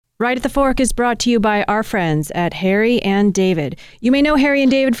Right at the Fork is brought to you by our friends at Harry and David. You may know Harry and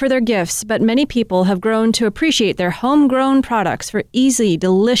David for their gifts, but many people have grown to appreciate their homegrown products for easy,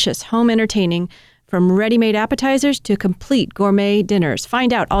 delicious home entertaining, from ready-made appetizers to complete gourmet dinners.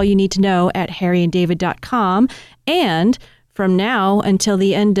 Find out all you need to know at harryanddavid.com. And from now until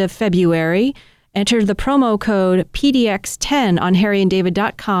the end of February, enter the promo code PDX10 on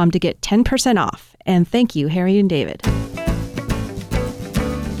harryanddavid.com to get 10% off. And thank you, Harry and David.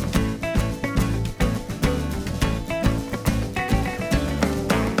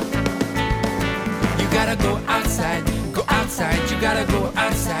 You gotta go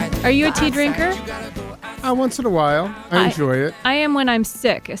outside. Are you a tea drinker? Once in a while. I enjoy it. I am when I'm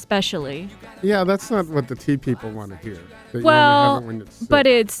sick, especially. Yeah, that's not what the tea people want to hear. That Well, you only have it when you're sick. but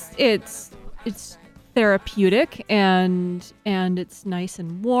it's therapeutic and it's nice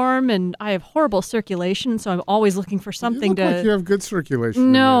and warm, and I have horrible circulation, so I'm always looking for something you look like you have good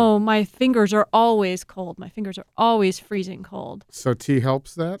circulation. No, my fingers are always cold. My fingers are always freezing cold. So tea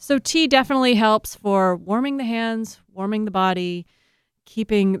helps that? So tea definitely helps for warming the hands, warming the body,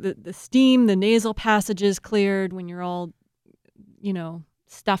 keeping the steam, the nasal passages cleared when you're all,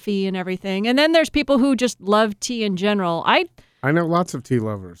 stuffy and everything. And then there's people who just love tea in general. I know lots of tea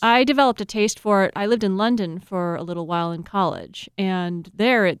lovers. I developed a taste for it. I lived in London for a little while in college, and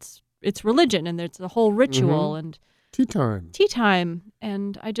there it's religion, and there's a whole ritual and tea time. Tea time,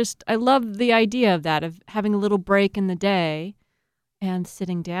 and I love the idea of that, of having a little break in the day, and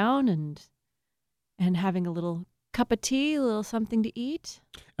sitting down and having a little cup of tea, a little something to eat.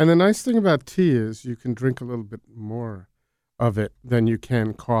 And the nice thing about tea is you can drink a little bit more of it than you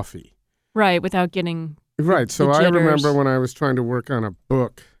can coffee. Right, without getting Right. So the I jitters. remember when I was trying to work on a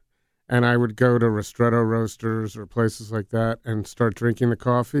book, and I would go to Ristretto Roasters or places like that and start drinking the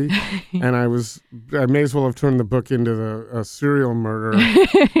coffee. And I may as well have turned the book into a serial murder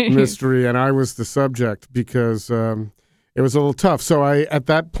mystery, and I was the subject because it was a little tough. So I, at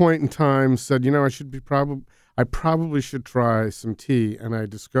that point in time, said, I probably should try some tea. And I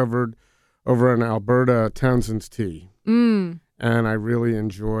discovered over in Alberta Townsend's tea. And I really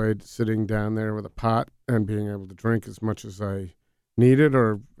enjoyed sitting down there with a pot and being able to drink as much as I needed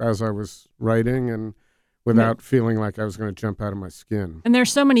or as I was writing, and without feeling like I was going to jump out of my skin. And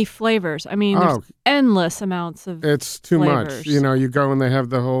there's so many flavors. I mean, there's endless amounts of It's too flavors. much. You go and they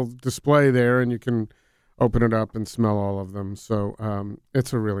have the whole display there, and you can open it up and smell all of them. So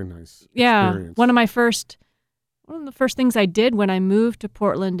it's a really nice experience. One of the first things I did when I moved to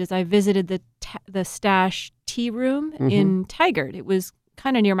Portland is I visited the Stash Tea Room in Tigard. It was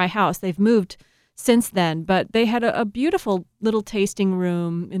kind of near my house. They've moved since then, but they had a beautiful little tasting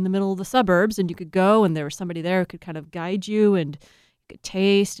room in the middle of the suburbs, and you could go, and there was somebody there who could kind of guide you, and you could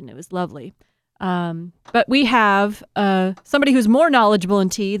taste, and it was lovely. But we have somebody who's more knowledgeable in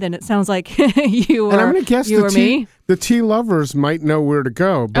tea than it sounds like you or, and I'm going to guess me. The tea lovers might know where to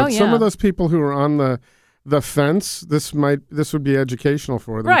go, but some of those people who are on the fence, this would be educational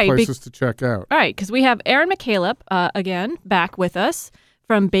for them, right, places to check out. All right, because we have Erin McCaleb, again, back with us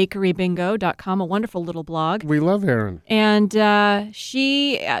from bakerybingo.com, a wonderful little blog. We love Erin. And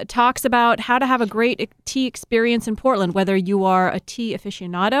she talks about how to have a great tea experience in Portland, whether you are a tea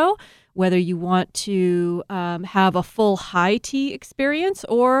aficionado, whether you want to have a full high tea experience,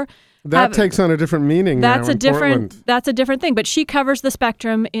 or that takes on a different meaning. That's now in Portland. That's a different thing. But she covers the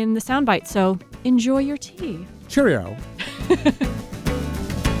spectrum in the Soundbite. So enjoy your tea. Cheerio.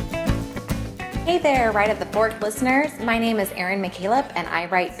 Hey there, Right at the Fork listeners. My name is Erin McCaleb, and I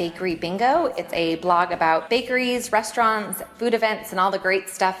write Bakery Bingo. It's a blog about bakeries, restaurants, food events, and all the great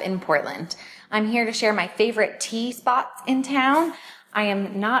stuff in Portland. I'm here to share my favorite tea spots in town. I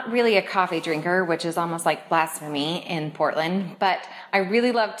am not really a coffee drinker, which is almost like blasphemy in Portland, but I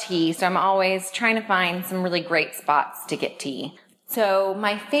really love tea, so I'm always trying to find some really great spots to get tea. So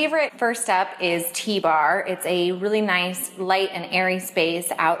my favorite first up is Tea Bar. It's a really nice, light and airy space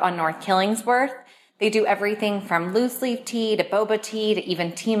out on North Killingsworth. They do everything from loose leaf tea to boba tea to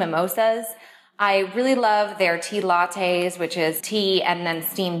even tea mimosas. I really love their tea lattes, which is tea and then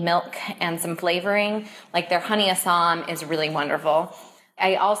steamed milk and some flavoring. Like their honey assam is really wonderful.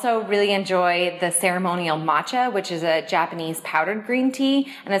 I also really enjoy the ceremonial matcha, which is a Japanese powdered green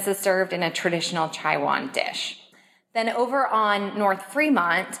tea, and this is served in a traditional Taiwan dish. Then over on North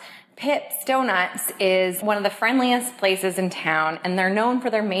Fremont, Pip's Donuts is one of the friendliest places in town, and they're known for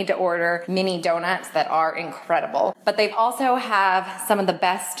their made-to-order mini donuts that are incredible. But they also have some of the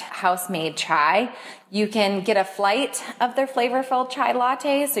best house-made chai. You can get a flight of their flavor-filled chai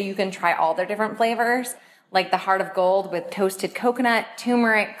lattes, so you can try all their different flavors, like the Heart of Gold with toasted coconut,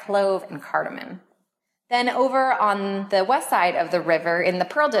 turmeric, clove, and cardamom. Then over on the west side of the river in the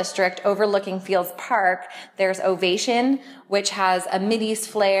Pearl District overlooking Fields Park, there's Ovation, which has a Mideast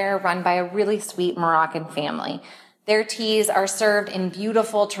flair run by a really sweet Moroccan family. Their teas are served in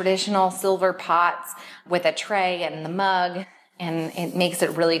beautiful traditional silver pots with a tray and the mug, and it makes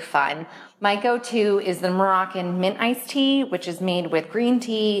it really fun. My go-to is the Moroccan mint iced tea, which is made with green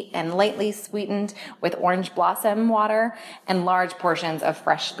tea and lightly sweetened with orange blossom water and large portions of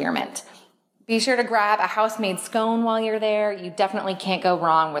fresh spearmint. Be sure to grab a house-made scone while you're there. You definitely can't go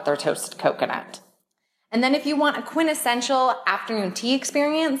wrong with their toasted coconut. And then if you want a quintessential afternoon tea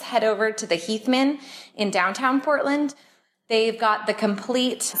experience, head over to the Heathman in downtown Portland. They've got the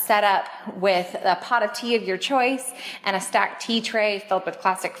complete setup with a pot of tea of your choice and a stacked tea tray filled with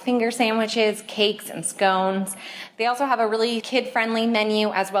classic finger sandwiches, cakes, and scones. They also have a really kid-friendly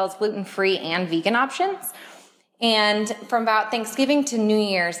menu as well as gluten-free and vegan options. And from about Thanksgiving to New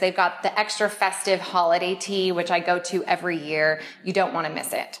Year's, they've got the extra festive holiday tea, which I go to every year. You don't want to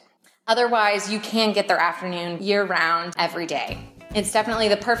miss it. Otherwise, you can get their afternoon year-round every day. It's definitely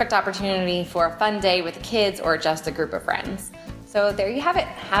the perfect opportunity for a fun day with the kids or just a group of friends. So there you have it.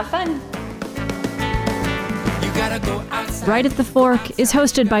 Have fun. Right at the Fork is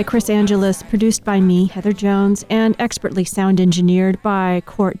hosted by Chris Angelis, produced by me, Heather Jones, and expertly sound engineered by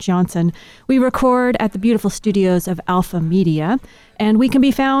Court Johnson. We record at the beautiful studios of Alpha Media, and we can be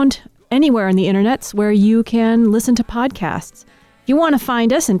found anywhere on the internets where you can listen to podcasts. If you want to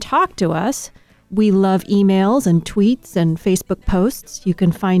find us and talk to us, we love emails and tweets and Facebook posts. You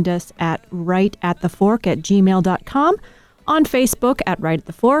can find us at rightatthefork@gmail.com, on Facebook at Right at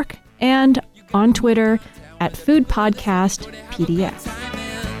the Fork, and on Twitter at Food Podcast PDF.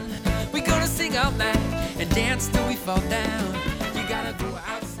 We're gonna sing all night and dance till we fall down. You gotta go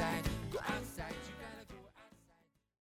out.